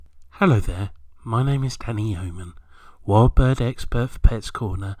Hello there, my name is Danny Yeoman, wild bird expert for Pets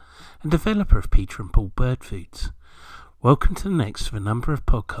Corner and developer of Peter and Paul Bird Foods. Welcome to the next of a number of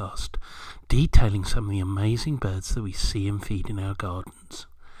podcasts detailing some of the amazing birds that we see and feed in our gardens.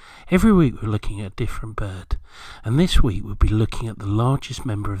 Every week we're looking at a different bird, and this week we'll be looking at the largest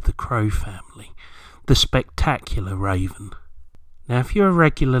member of the crow family, the spectacular raven. Now, if you're a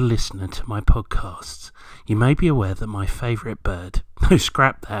regular listener to my podcasts, you may be aware that my favourite bird,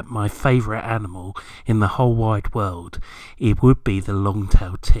 my favourite animal in the whole wide world, it would be the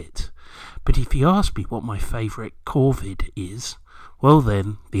long-tailed tit. But if you ask me what my favourite corvid is, well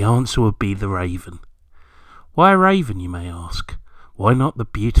then, the answer would be the raven. Why a raven, you may ask? Why not the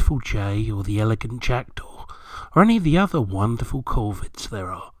beautiful jay or the elegant jackdaw, or any of the other wonderful corvids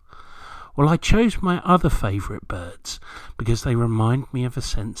there are? Well, I chose my other favourite birds because they remind me of a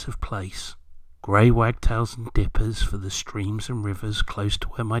sense of place. Grey wagtails and dippers for the streams and rivers close to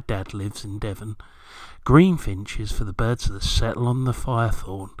where my dad lives in Devon. Greenfinches for the birds that settle on the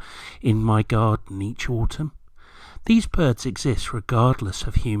firethorn in my garden each autumn. These birds exist regardless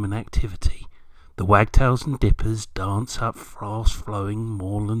of human activity. The wagtails and dippers dance up fast-flowing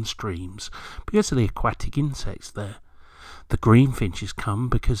moorland streams because of the aquatic insects there. The greenfinches come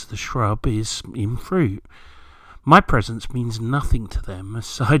because the shrub is in fruit. My presence means nothing to them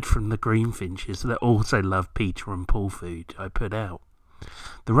aside from the greenfinches that also love Peter and Paul food I put out.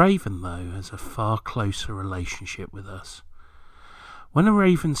 The raven, though, has a far closer relationship with us. When a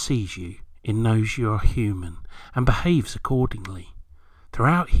raven sees you, it knows you are human and behaves accordingly.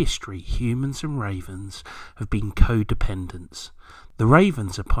 Throughout history, humans and ravens have been codependents. The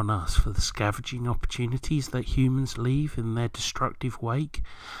ravens upon us for the scavenging opportunities that humans leave in their destructive wake,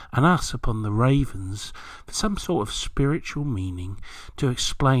 and us upon the ravens for some sort of spiritual meaning to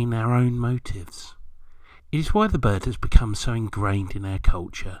explain our own motives. It is why the bird has become so ingrained in our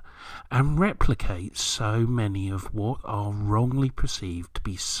culture and replicates so many of what are wrongly perceived to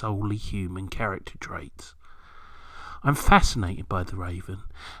be solely human character traits. I'm fascinated by the raven,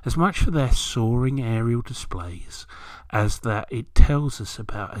 as much for their soaring aerial displays as that it tells us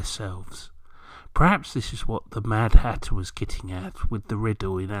about ourselves. Perhaps this is what the Mad Hatter was getting at with the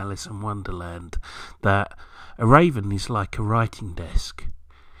riddle in Alice in Wonderland, that a raven is like a writing desk.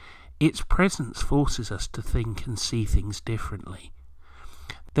 Its presence forces us to think and see things differently.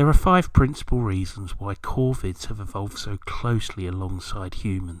 There are 5 principal reasons why corvids have evolved so closely alongside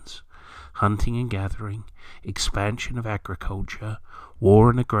humans. Hunting and gathering, expansion of agriculture, war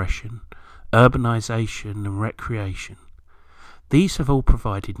and aggression, urbanisation and recreation. These have all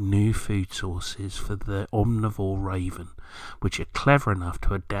provided new food sources for the omnivore raven, which are clever enough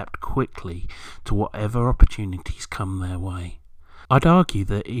to adapt quickly to whatever opportunities come their way. I'd argue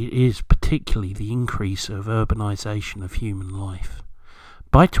that it is particularly the increase of urbanisation of human life.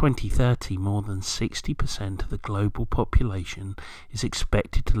 By 2030, more than 60% of the global population is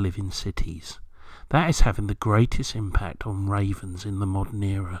expected to live in cities. That is having the greatest impact on ravens in the modern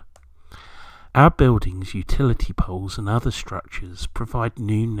era. Our buildings, utility poles and other structures provide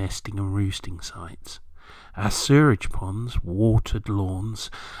new nesting and roosting sites. Our sewerage ponds, watered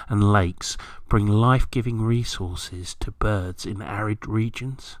lawns and lakes bring life-giving resources to birds in arid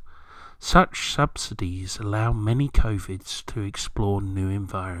regions. Such subsidies allow many corvids to explore new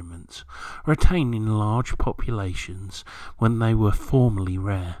environments, or attain in large populations when they were formerly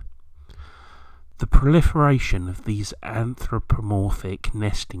rare. The proliferation of these anthropomorphic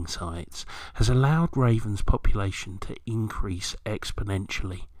nesting sites has allowed ravens' population to increase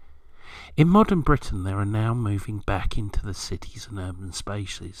exponentially. In modern Britain, they are now moving back into the cities and urban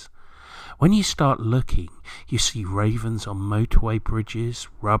spaces. When you start looking, you see ravens on motorway bridges,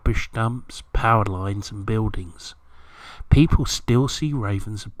 rubbish dumps, power lines and buildings. People still see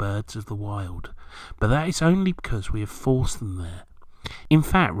ravens as birds of the wild, but that is only because we have forced them there. In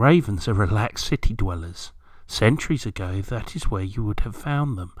fact, ravens are relaxed city dwellers. Centuries ago, that is where you would have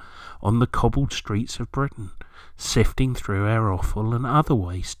found them, on the cobbled streets of Britain, sifting through our offal and other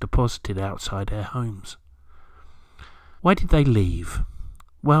waste deposited outside our homes. Why did they leave?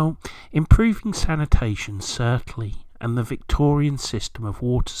 Well, improving sanitation certainly, and the Victorian system of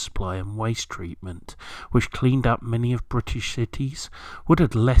water supply and waste treatment, which cleaned up many of British cities, would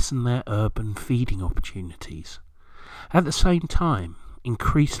have lessened their urban feeding opportunities. At the same time,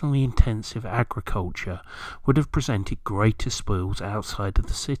 increasingly intensive agriculture would have presented greater spoils outside of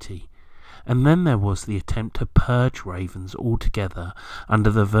the city. And then there was the attempt to purge ravens altogether under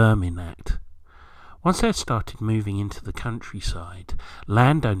the Vermin Act. Once they had started moving into the countryside,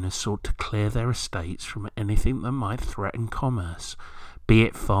 landowners sought to clear their estates from anything that might threaten commerce, be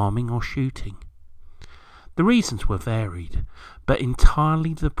it farming or shooting. The The reasons were varied, but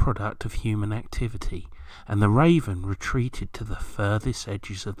entirely the product of human activity, and the raven retreated to the furthest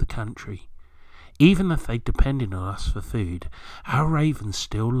edges of the country. Even if they depended on us for food, our ravens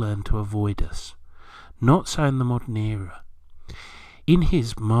still learned to avoid us. Not so in the modern era. In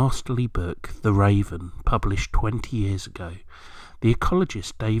his masterly book, The Raven, published 20 years ago, the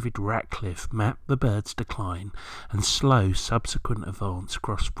ecologist David Ratcliffe mapped the bird's decline and slow subsequent advance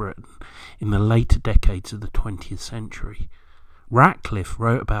across Britain in the later decades of the 20th century. Ratcliffe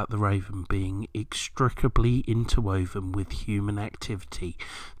wrote about the raven being inextricably interwoven with human activity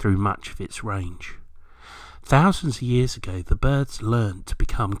through much of its range. Thousands of years ago, the birds learnt to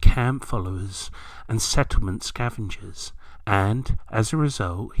become camp followers and settlement scavengers, and, as a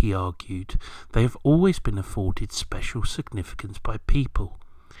result, he argued, they have always been afforded special significance by people.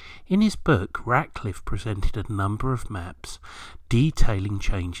 In his book, Ratcliffe presented a number of maps detailing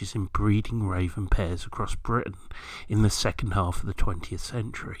changes in breeding raven pairs across Britain in the second half of the 20th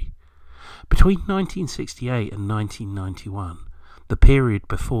century. Between 1968 and 1991, the period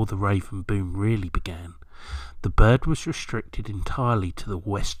before the raven boom really began, the bird was restricted entirely to the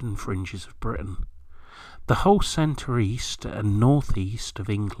western fringes of Britain. The whole centre-east and north-east of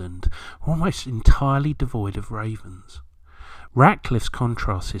England were almost entirely devoid of ravens. Ratcliffe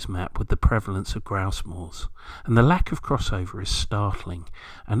contrasts his map with the prevalence of grouse moors, and the lack of crossover is startling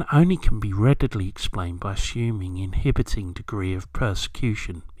and only can be readily explained by assuming inhibiting degree of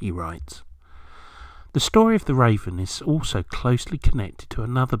persecution, he writes. The story of the raven is also closely connected to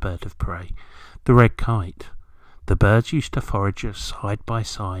another bird of prey, the red kite. The birds used to forage side by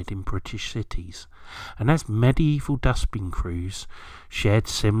side in British cities, and as medieval dustbin crews shared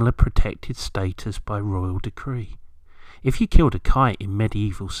similar protected status by royal decree. If you killed a kite in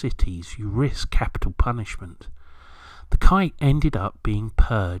medieval cities, you risked capital punishment. The kite ended up being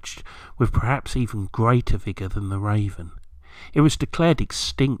purged with perhaps even greater vigour than the raven. It was declared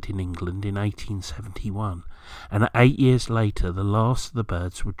extinct in England in 1871, and 8 years later the last of the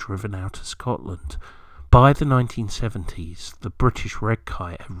birds were driven out of Scotland. By the 1970s, the British red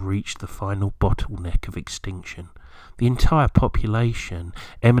kite had reached the final bottleneck of extinction, the entire population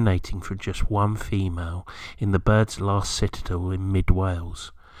emanating from just one female in the bird's last citadel in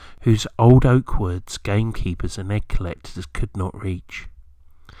mid-Wales, whose old oak woods gamekeepers and egg collectors could not reach.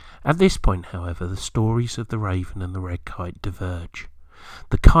 At this point, however, the stories of the raven and the red kite diverge.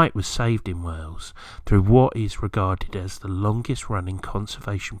 The kite was saved in Wales through what is regarded as the longest-running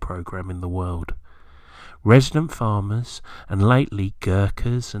conservation programme in the world. Resident farmers and lately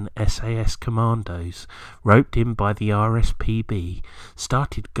Gurkhas and SAS commandos, roped in by the RSPB,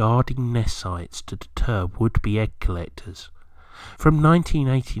 started guarding nest sites to deter would-be egg collectors. From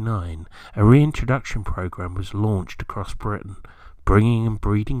 1989, a reintroduction programme was launched across Britain, bringing and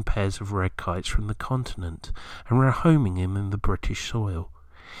breeding pairs of red kites from the continent and rehoming them in the British soil.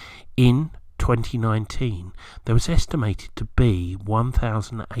 In 2019, there was estimated to be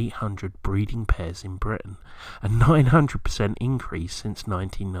 1,800 breeding pairs in Britain, a 900% increase since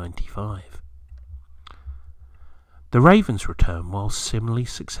 1995. The raven's return, while similarly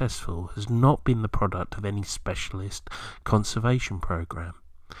successful, has not been the product of any specialist conservation programme.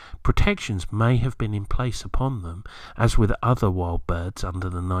 Protections may have been in place upon them, as with other wild birds under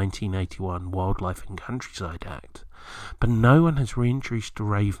the 1981 Wildlife and Countryside Act, but no one has reintroduced the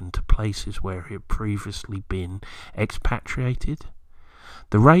raven to places where it had previously been expatriated.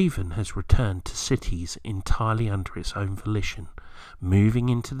 The raven has returned to cities entirely under its own volition, moving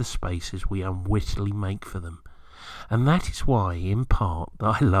into the spaces we unwittingly make for them, and that is why, in part,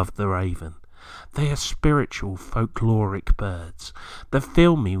 I love the raven. They are spiritual, folkloric birds that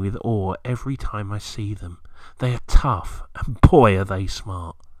fill me with awe every time I see them. They are tough, and boy are they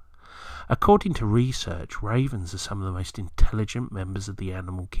smart. According to research, ravens are some of the most intelligent members of the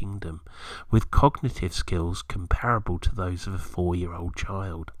animal kingdom, with cognitive skills comparable to those of a 4-year-old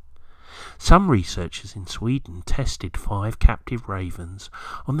child. Some researchers in Sweden tested 5 captive ravens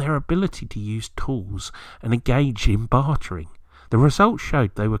on their ability to use tools and engage in bartering. The results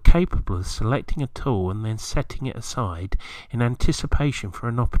showed they were capable of selecting a tool and then setting it aside in anticipation for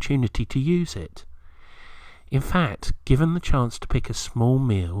an opportunity to use it. In fact, given the chance to pick a small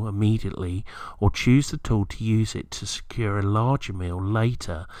meal immediately or choose the tool to use it to secure a larger meal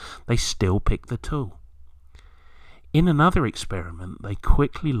later, they still pick the tool. In another experiment, they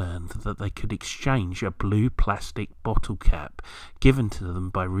quickly learned that they could exchange a blue plastic bottle cap given to them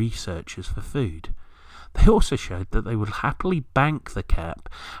by researchers for food. They also showed that they would happily bank the cap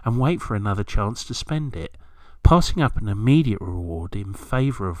and wait for another chance to spend it. Passing up an immediate reward in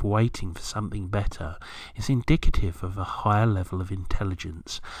favour of waiting for something better is indicative of a higher level of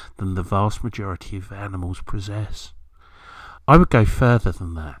intelligence than the vast majority of animals possess. I would go further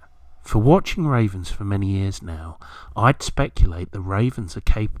than that. For watching ravens for many years now, I'd speculate that ravens are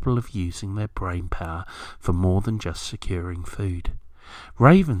capable of using their brain power for more than just securing food.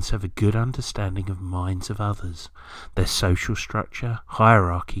 Ravens have a good understanding of minds of others, their social structure,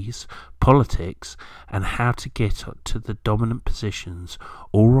 hierarchies, politics, and how to get to the dominant positions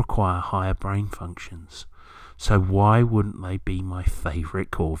all require higher brain functions. So why wouldn't they be my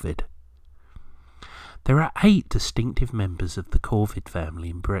favourite corvid? There are 8 distinctive members of the corvid family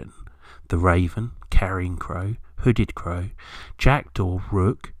in Britain: the raven, carrion crow, hooded crow, jackdaw,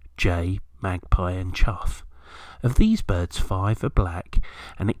 rook, jay, magpie and chough. Of these birds, 5 are black,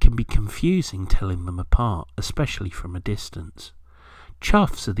 and it can be confusing telling them apart, especially from a distance.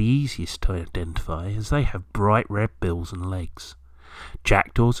 Choughs are the easiest to identify as they have bright red bills and legs.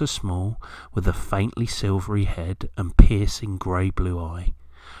 Jackdaws are small, with a faintly silvery head and piercing grey-blue eye.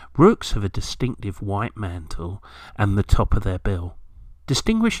 Rooks have a distinctive white mantle and the top of their bill.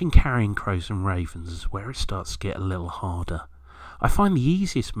 Distinguishing carrion crows and ravens is where it starts to get a little harder. I find the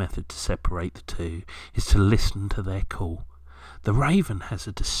easiest method to separate the two is to listen to their call. The raven has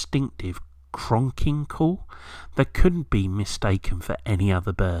a distinctive cronking call that couldn't be mistaken for any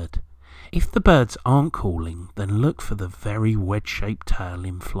other bird. If the birds aren't calling, then look for the very wedge-shaped tail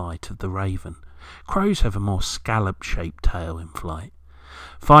in flight of the raven. Crows have a more scallop-shaped tail in flight.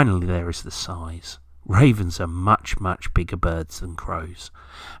 Finally, there is the size. Ravens are much, much bigger birds than crows,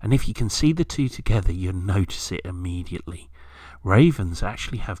 and if you can see the two together, you'll notice it immediately. Ravens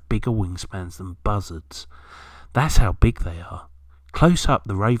actually have bigger wingspans than buzzards. That's how big they are. Close up,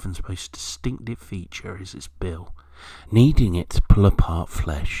 the raven's most distinctive feature is its bill. Needing it to pull apart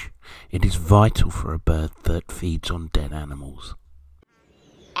flesh, it is vital for a bird that feeds on dead animals.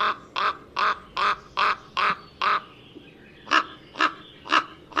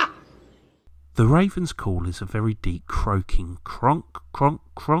 The raven's call is a very deep croaking cronk, cronk,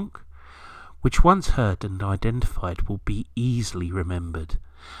 cronk, which once heard and identified will be easily remembered.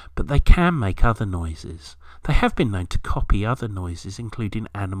 But they can make other noises. They have been known to copy other noises, including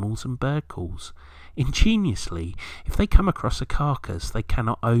animals and bird calls. Ingeniously, if they come across a carcass they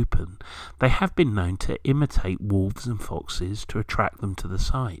cannot open, they have been known to imitate wolves and foxes to attract them to the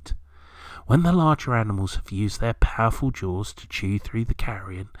site. When the larger animals have used their powerful jaws to chew through the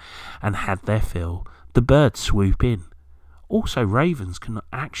carrion and had their fill, the birds swoop in. Also, ravens can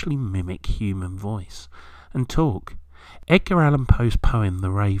actually mimic human voice and talk. Edgar Allan Poe's poem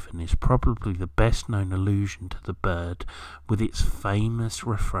The Raven is probably the best known allusion to the bird, with its famous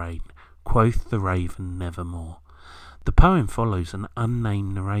refrain, "Quoth the raven nevermore." The poem follows an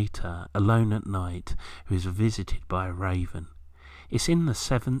unnamed narrator alone at night who is visited by a raven. It's in the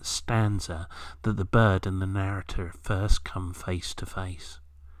 7th stanza that the bird and the narrator first come face to face.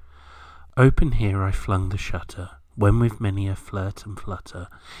 Open here I flung the shutter, when with many a flirt and flutter,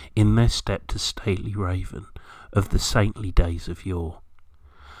 in there stepped a stately raven, of the saintly days of yore.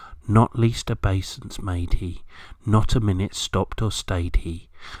 Not least obeisance made he, not a minute stopped or stayed he,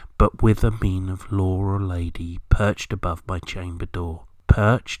 but with a mien of law or lady, perched above my chamber door,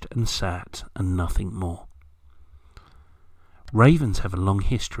 perched and sat, and nothing more. Ravens have a long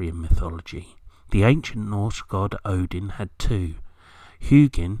history in mythology. The ancient Norse god Odin had 2,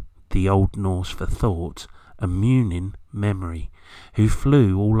 Hugin, the Old Norse for thought, and Munin, memory, who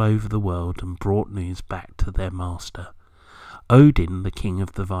flew all over the world and brought news back to their master. Odin, the king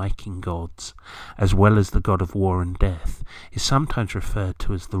of the Viking gods, as well as the god of war and death, is sometimes referred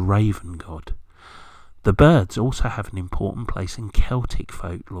to as the raven god. The birds also have an important place in Celtic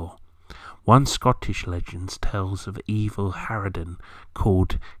folklore. One Scottish legend tells of evil harridan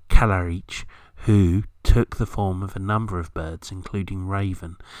called Calarich, who took the form of a number of birds, including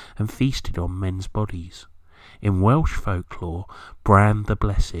raven, and feasted on men's bodies. In Welsh folklore, Bran the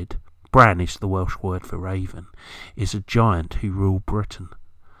Blessed, Bran is the Welsh word for raven, is a giant who ruled Britain.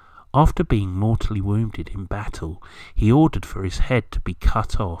 After being mortally wounded in battle, he ordered for his head to be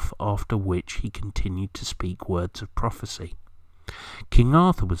cut off, after which he continued to speak words of prophecy. King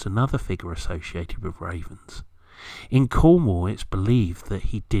Arthur was another figure associated with ravens. In Cornwall it's believed that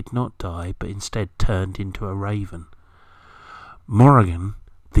he did not die, but instead turned into a raven. Morrigan,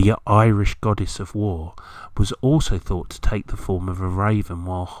 the Irish goddess of war, was also thought to take the form of a raven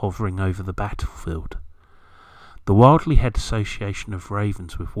while hovering over the battlefield. The wildly held association of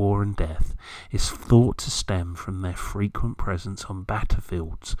ravens with war and death is thought to stem from their frequent presence on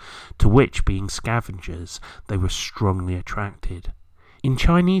battlefields, to which, being scavengers, they were strongly attracted. In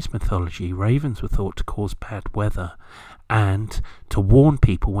Chinese mythology, ravens were thought to cause bad weather and to warn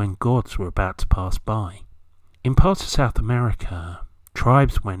people when gods were about to pass by. In parts of South America,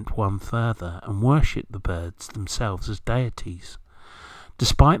 tribes went one further and worshipped the birds themselves as deities.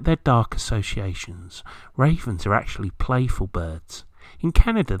 Despite their dark associations, ravens are actually playful birds. In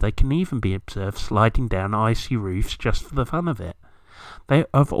Canada, they can even be observed sliding down icy roofs just for the fun of it. They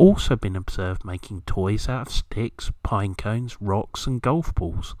have also been observed making toys out of sticks, pine cones, rocks and golf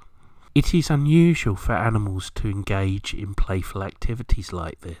balls. It is unusual for animals to engage in playful activities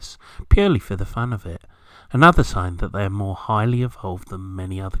like this, purely for the fun of it, another sign that they are more highly evolved than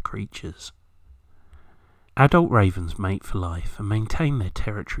many other creatures. Adult ravens mate for life and maintain their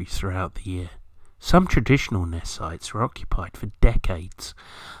territories throughout the year. Some traditional nest sites are occupied for decades.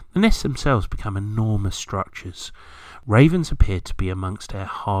 The nests themselves become enormous structures. Ravens appear to be amongst our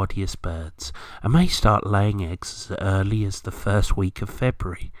hardiest birds and may start laying eggs as early as the first week of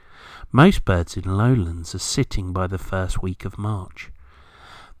February. Most birds in lowlands are sitting by the first week of March.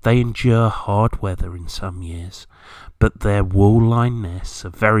 They endure hard weather in some years, but their wool-lined nests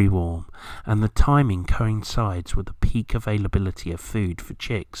are very warm, and the timing coincides with the peak availability of food for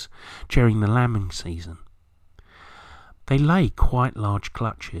chicks during the lambing season. They lay quite large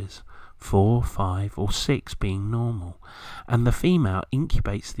clutches, 4, 5 or 6 being normal, and the female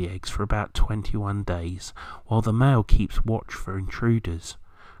incubates the eggs for about 21 days, while the male keeps watch for intruders,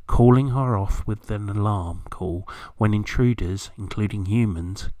 calling her off with an alarm call when intruders, including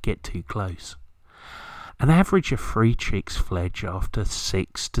humans, get too close. An average of 3 chicks fledge after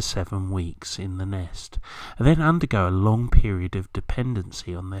 6 to 7 weeks in the nest, and then undergo a long period of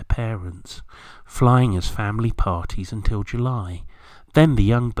dependency on their parents, flying as family parties until July. Then the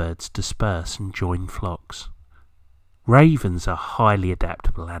young birds disperse and join flocks. Ravens are highly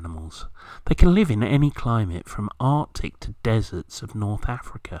adaptable animals. They can live in any climate, from Arctic to deserts of North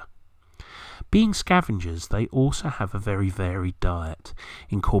Africa. Being scavengers, they also have a very varied diet,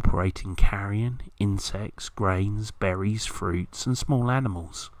 incorporating carrion, insects, grains, berries, fruits and small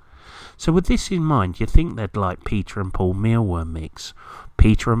animals. So with this in mind, you think they'd like Peter and Paul mealworm mix,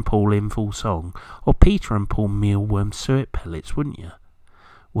 Peter and Paul in full song, or Peter and Paul mealworm suet pellets, wouldn't you?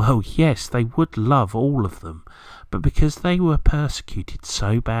 Well, yes, they would love all of them, but because they were persecuted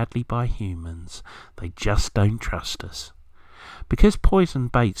so badly by humans, they just don't trust us. Because poison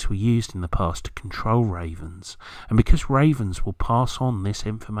baits were used in the past to control ravens, and because ravens will pass on this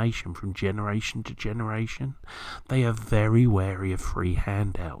information from generation to generation, they are very wary of free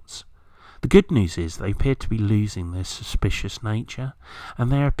handouts. The good news is they appear to be losing their suspicious nature,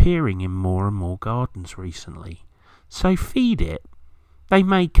 and they are appearing in more and more gardens recently. So feed it. They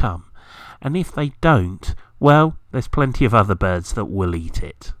may come, and if they don't, well, there's plenty of other birds that will eat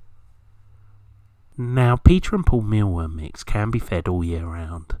it. Now, Peter and Paul mealworm mix can be fed all year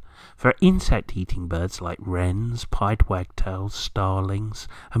round. For insect-eating birds like wrens, pied wagtails, starlings,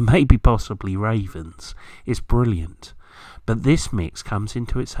 and maybe possibly ravens, it's brilliant. But this mix comes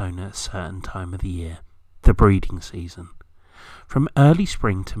into its own at a certain time of the year, the breeding season. From early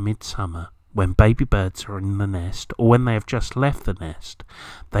spring to midsummer, when baby birds are in the nest or when they have just left the nest,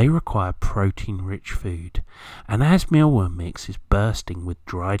 they require protein-rich food, and as mealworm mix is bursting with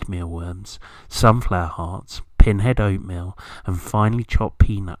dried mealworms, sunflower hearts, pinhead oatmeal and finely chopped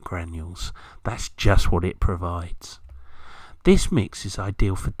peanut granules, that's just what it provides. This mix is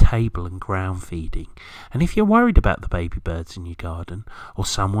ideal for table and ground feeding, and if you're worried about the baby birds in your garden, or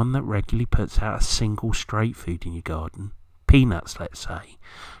someone that regularly puts out a single straight food in your garden, peanuts let's say,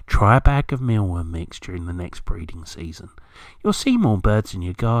 try a bag of mealworm mix during the next breeding season. You'll see more birds in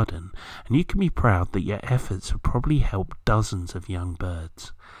your garden, and you can be proud that your efforts have probably helped dozens of young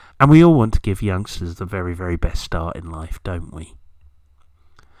birds. And we all want to give youngsters the very, very best start in life, don't we?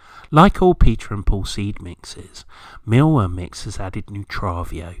 Like all Peter and Paul seed mixes, mealworm mix has added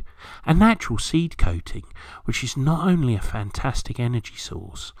Nutravio, a natural seed coating which is not only a fantastic energy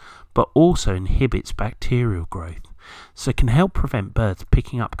source, but also inhibits bacterial growth, so it can help prevent birds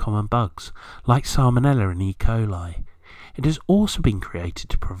picking up common bugs like Salmonella and E. coli. It has also been created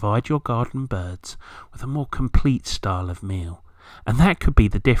to provide your garden birds with a more complete style of meal, and that could be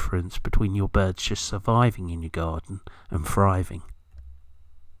the difference between your birds just surviving in your garden and thriving.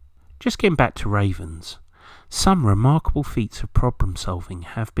 Just getting back to ravens, some remarkable feats of problem solving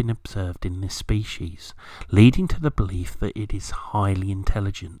have been observed in this species, leading to the belief that it is highly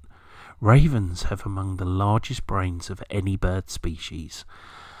intelligent. Ravens have among the largest brains of any bird species.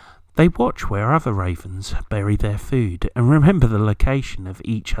 They watch where other ravens bury their food and remember the location of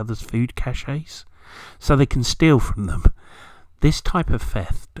each other's food caches, so they can steal from them. This type of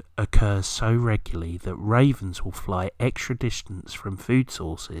theft occurs so regularly that ravens will fly extra distance from food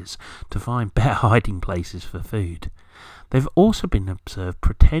sources to find better hiding places for food. They've also been observed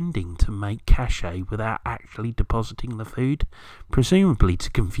pretending to make cachet without actually depositing the food, presumably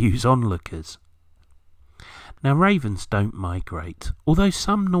to confuse onlookers. Now, ravens don't migrate, although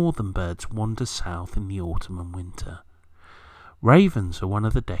some northern birds wander south in the autumn and winter. Ravens are one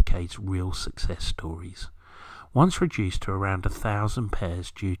of the decade's real success stories. Once reduced to around 1,000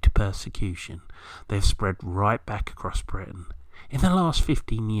 pairs due to persecution, they have spread right back across Britain. In the last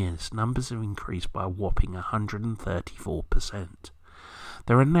 15 years, numbers have increased by a whopping 134%.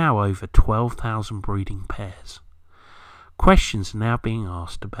 There are now over 12,000 breeding pairs. Questions are now being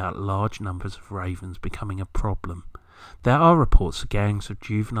asked about large numbers of ravens becoming a problem. There are reports of gangs of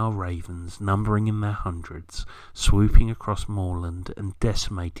juvenile ravens, numbering in their hundreds, swooping across moorland and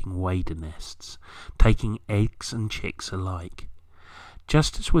decimating wader nests, taking eggs and chicks alike.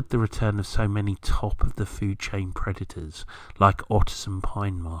 Just as with the return of so many top-of-the-food-chain predators, like otters and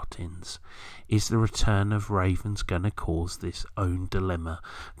pine martens, is the return of ravens going to cause this own dilemma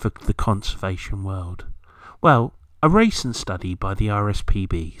for the conservation world? Well, a recent study by the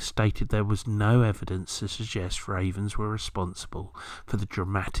RSPB stated there was no evidence to suggest ravens were responsible for the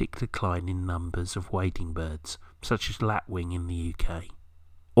dramatic decline in numbers of wading birds, such as lapwing in the UK.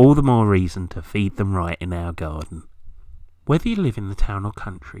 All the more reason to feed them right in our garden. Whether you live in the town or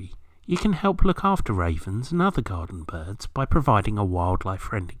country, you can help look after ravens and other garden birds by providing a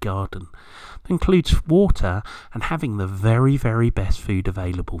wildlife-friendly garden that includes water and having the very, very best food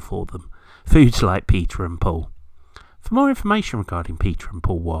available for them. Foods like Peter and Paul. For more information regarding Peter and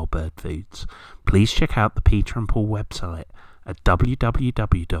Paul Wild Bird Foods, please check out the Peter and Paul website at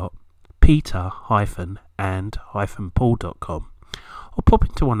www.peter-and-paul.com or pop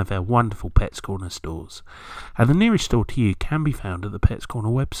into one of their wonderful Pets Corner stores, and the nearest store to you can be found at the Pets Corner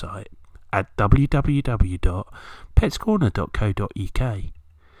website at www.petscorner.co.uk.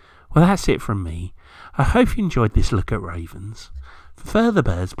 Well, that's it from me. I hope you enjoyed this look at ravens. For further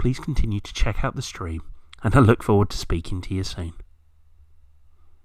birds, please continue to check out the stream, and I look forward to speaking to you soon.